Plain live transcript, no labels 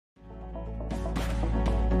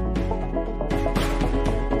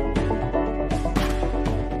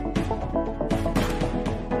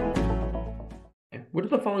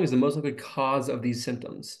Which of the following is the most likely cause of these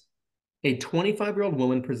symptoms? A 25-year-old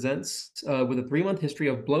woman presents with a 3-month history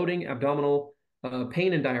of bloating, abdominal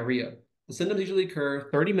pain, and diarrhea. The symptoms usually occur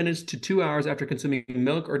 30 minutes to 2 hours after consuming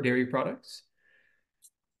milk or dairy products.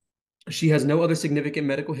 She has no other significant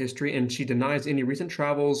medical history, and she denies any recent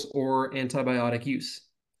travels or antibiotic use.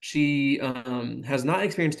 She has not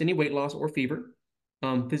experienced any weight loss or fever.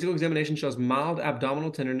 Physical examination shows mild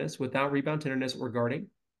abdominal tenderness without rebound tenderness or guarding.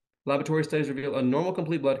 Laboratory studies reveal a normal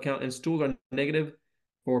complete blood count, and stools are negative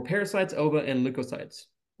for parasites, ova, and leukocytes.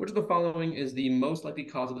 Which of the following is the most likely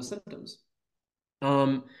cause of the symptoms?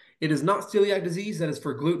 It is not celiac disease. That is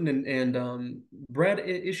for gluten and bread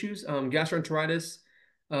issues. Gastroenteritis.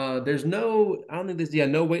 There's no, I don't think there's,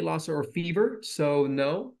 no weight loss or fever. So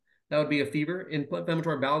no, that would be a fever.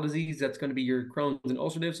 Inflammatory bowel disease, that's going to be your Crohn's and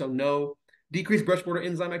ulcerative. So no. Decreased brush border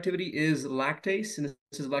enzyme activity is lactase, and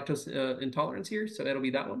this is lactose intolerance here. So that'll be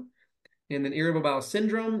that one. And then irritable bowel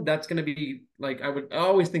syndrome, that's going to be like, I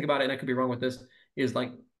always think about it, and I could be wrong with this, is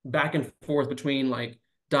like back and forth between like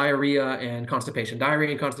diarrhea and constipation,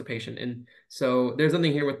 diarrhea and constipation. And so there's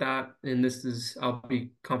nothing here with that. And this is, I'll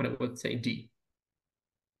be confident with saying D.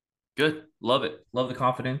 Good. Love it. Love the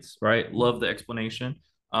confidence, right? Love the explanation.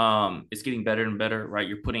 It's getting better and better, right?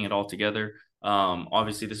 You're putting it all together.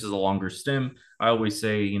 Obviously this is a longer stem. I always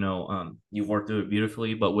say, you've worked through it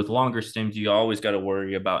beautifully, but with longer stems, you always got to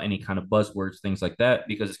worry about any kind of buzzwords, things like that,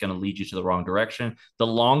 because it's going to lead you to the wrong direction. The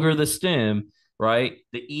longer the stem, right,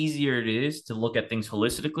 the easier it is to look at things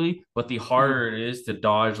holistically, but the harder Mhm. it is to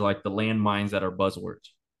dodge like the landmines that are buzzwords,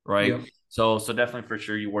 right? Yep. So definitely for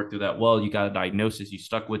sure you worked through that well. You got a diagnosis, you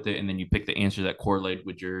stuck with it, and then you picked the answer that correlated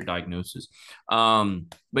with your diagnosis.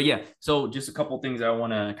 But yeah, so just a couple things I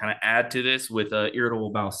want to kind of add to this with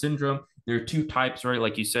irritable bowel syndrome. There are two types, right?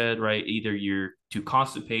 Like you said, right? Either you're too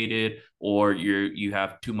constipated or you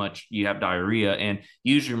have too much, you have diarrhea, and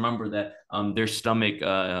usually remember that their stomach.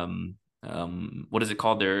 What is it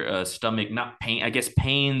called? Their stomach, not pain, I guess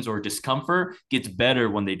pains or discomfort gets better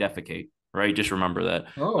when they defecate, right? Just remember that.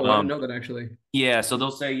 Oh, I didn't know that actually. Yeah, so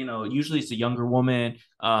they'll say, usually it's a younger woman.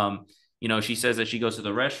 She says that she goes to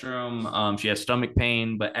the restroom, she has stomach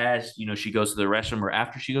pain, but as she goes to the restroom or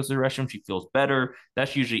after she goes to the restroom, she feels better.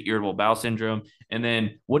 That's usually irritable bowel syndrome. And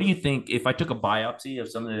then, what do you think if I took a biopsy of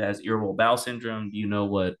someone that has irritable bowel syndrome? Do you know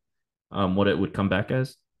what it would come back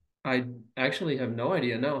as? I actually have no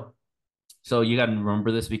idea. No. So you got to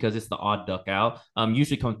remember this because it's the odd duck out.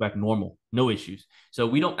 Usually comes back normal, no issues. So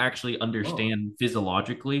we don't actually Oh, understand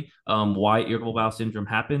physiologically why irritable bowel syndrome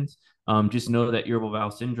happens. Just know that irritable bowel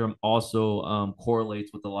syndrome also correlates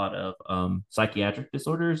with a lot of psychiatric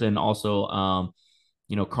disorders and also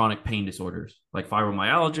chronic pain disorders like that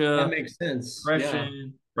fibromyalgia, makes sense. Yeah.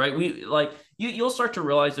 depression. Right, we like you'll start to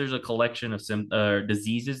realize there's a collection of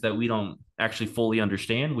diseases that we don't actually fully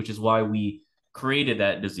understand, which is why we created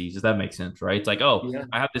that disease. Does that make sense? Right? It's like, oh, Yeah.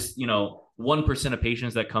 I have this, 1% of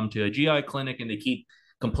patients that come to a GI clinic and they keep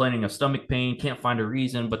complaining of stomach pain, can't find a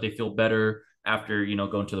reason, but they feel better after,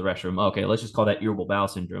 going to the restroom. Okay, let's just call that irritable bowel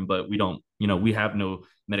syndrome. But we don't, we have no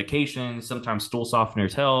medication. Sometimes stool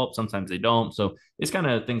softeners help, sometimes they don't. So it's kind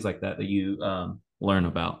of things like that that you learn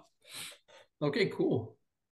about. Okay, cool.